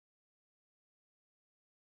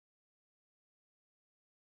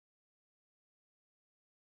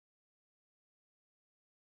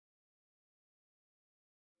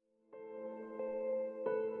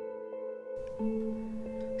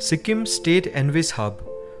Sikkim State ENVIS Hub,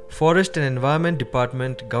 Forest and Environment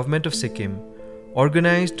Department, Government of Sikkim,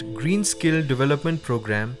 organized Green Skill Development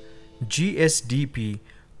Program GSDP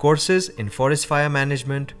courses in forest fire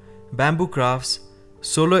management, bamboo crafts,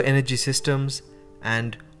 solar energy systems,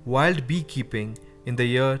 and wild beekeeping in the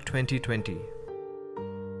year 2020.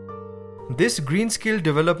 This Green Skill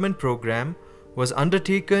Development Program was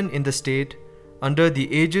undertaken in the state under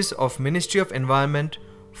the aegis of Ministry of Environment,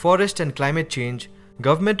 Forest and Climate Change,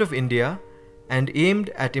 Government of India, and aimed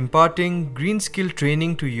at imparting green skill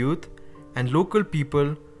training to youth and local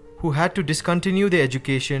people who had to discontinue their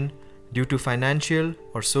education due to financial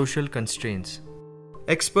or social constraints.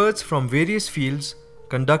 Experts from various fields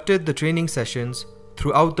conducted the training sessions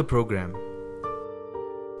throughout the program.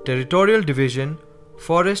 Territorial Division,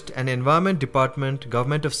 Forest and Environment Department,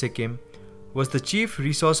 Government of Sikkim, was the chief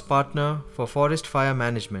resource partner for forest fire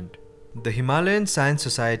management. The Himalayan Science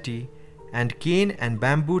Society and Cane and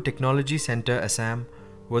Bamboo Technology Center Assam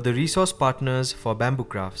were the resource partners for bamboo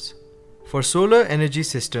crafts. For solar energy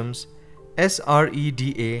systems,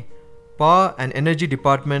 SREDA, Power and Energy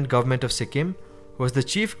Department, Government of Sikkim, was the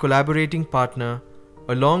chief collaborating partner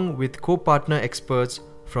along with co-partner experts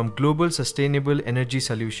from Global Sustainable Energy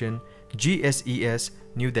Solution GSES,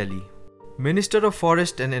 New Delhi. Minister of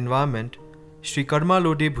Forest and Environment, Shri Karma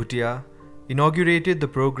Lode Bhutia, inaugurated the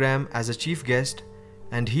program as a chief guest,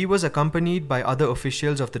 and he was accompanied by other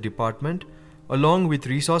officials of the department along with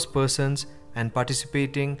resource persons and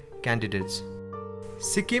participating candidates.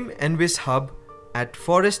 Sikkim ENVIS Hub at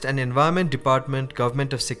Forest and Environment Department,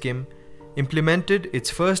 Government of Sikkim, implemented its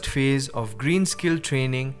first phase of green skill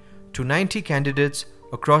training to 90 candidates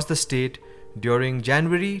across the state during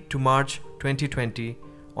January to March 2020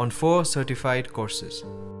 on 4 certified courses.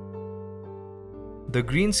 The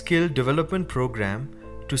Green Skill Development Program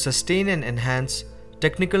to sustain and enhance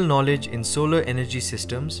technical knowledge in solar energy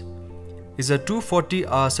systems is a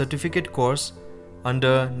 240-hour certificate course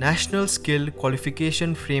under National Skill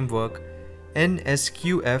Qualification Framework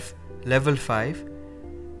NSQF Level 5,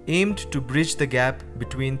 aimed to bridge the gap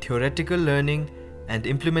between theoretical learning and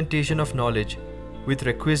implementation of knowledge with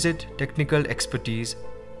requisite technical expertise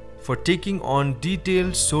for taking on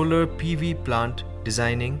detailed solar PV plant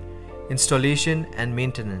designing, installation and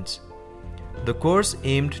maintenance. The course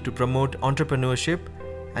aimed to promote entrepreneurship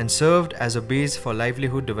and served as a base for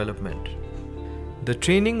livelihood development. The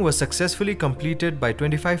training was successfully completed by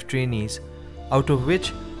 25 trainees, out of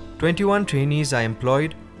which 21 trainees are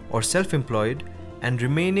employed or self-employed, and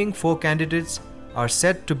remaining 4 candidates are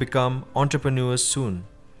set to become entrepreneurs soon.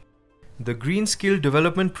 The Green Skill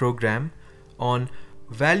Development Program on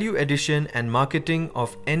Value Addition and Marketing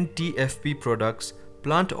of NTFP Products,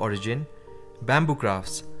 Plant Origin, Bamboo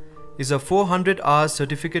Crafts is a 400-hour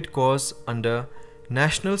certificate course under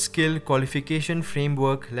National Skill Qualification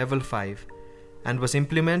Framework Level 5 and was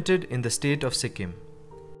implemented in the state of Sikkim.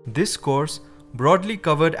 This course broadly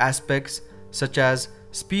covered aspects such as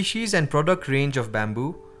species and product range of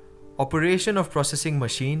bamboo, operation of processing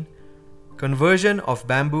machine, conversion of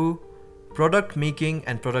bamboo, product making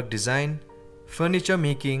and product design, furniture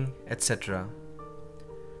making, etc.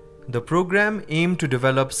 The program aimed to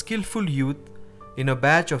develop skillful youth in a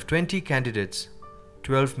batch of 20 candidates,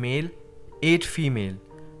 12 male, 8 female,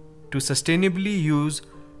 to sustainably use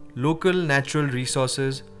local natural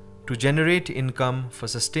resources to generate income for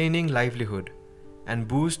sustaining livelihood and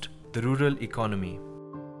boost the rural economy.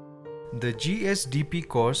 The GSDP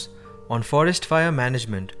course on forest fire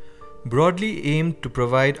management broadly aimed to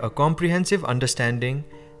provide a comprehensive understanding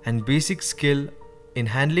and basic skill in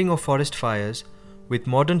handling of forest fires with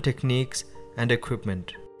modern techniques and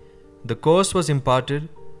equipment. The course was imparted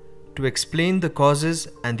to explain the causes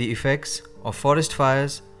and the effects of forest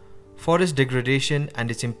fires, forest degradation and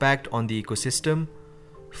its impact on the ecosystem,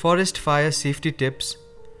 forest fire safety tips,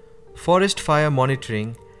 forest fire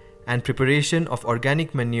monitoring, and preparation of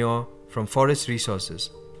organic manure from forest resources.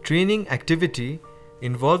 Training activity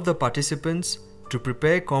involved the participants to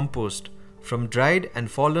prepare compost from dried and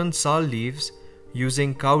fallen sal leaves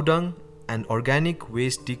using cow dung and organic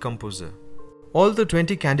waste decomposer. All the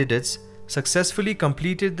 20 candidates successfully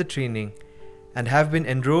completed the training and have been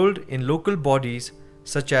enrolled in local bodies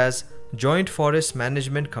such as Joint Forest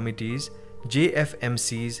Management Committees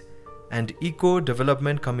JFMCs and Eco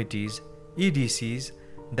Development Committees EDCs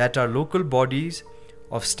that are local bodies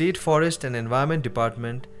of State Forest and Environment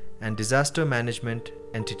Department and disaster management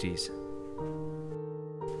entities.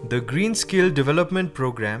 The Green Skill Development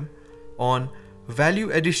Program on Value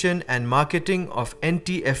Addition and Marketing of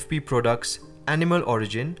NTFP Products, Animal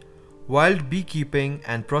Origin, Wild Beekeeping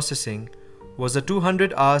and Processing was a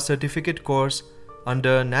 200-hour certificate course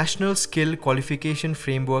under National Skill Qualification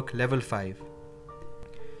Framework Level 5.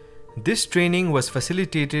 This training was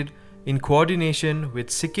facilitated in coordination with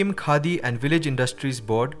Sikkim Khadi and Village Industries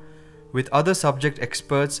Board with other subject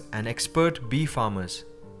experts and expert bee farmers.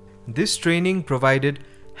 This training provided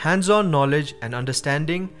hands-on knowledge and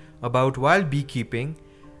understanding about wild beekeeping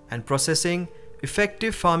and processing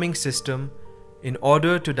effective farming system in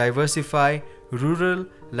order to diversify rural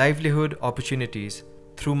livelihood opportunities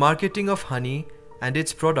through marketing of honey and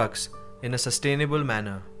its products in a sustainable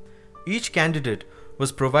manner. Each candidate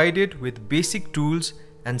was provided with basic tools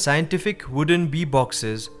and scientific wooden bee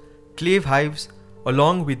boxes, clave hives,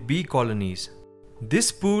 along with bee colonies.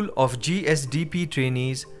 This pool of GSDP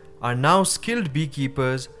trainees are now skilled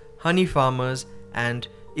beekeepers, honey farmers, and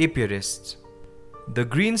apiarists. The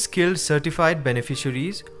Green Skilled Certified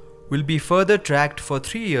beneficiaries will be further tracked for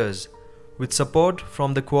 3 years with support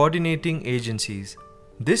from the coordinating agencies.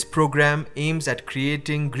 This program aims at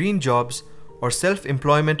creating green jobs or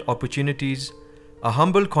self-employment opportunities, a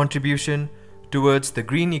humble contribution towards the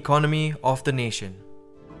green economy of the nation.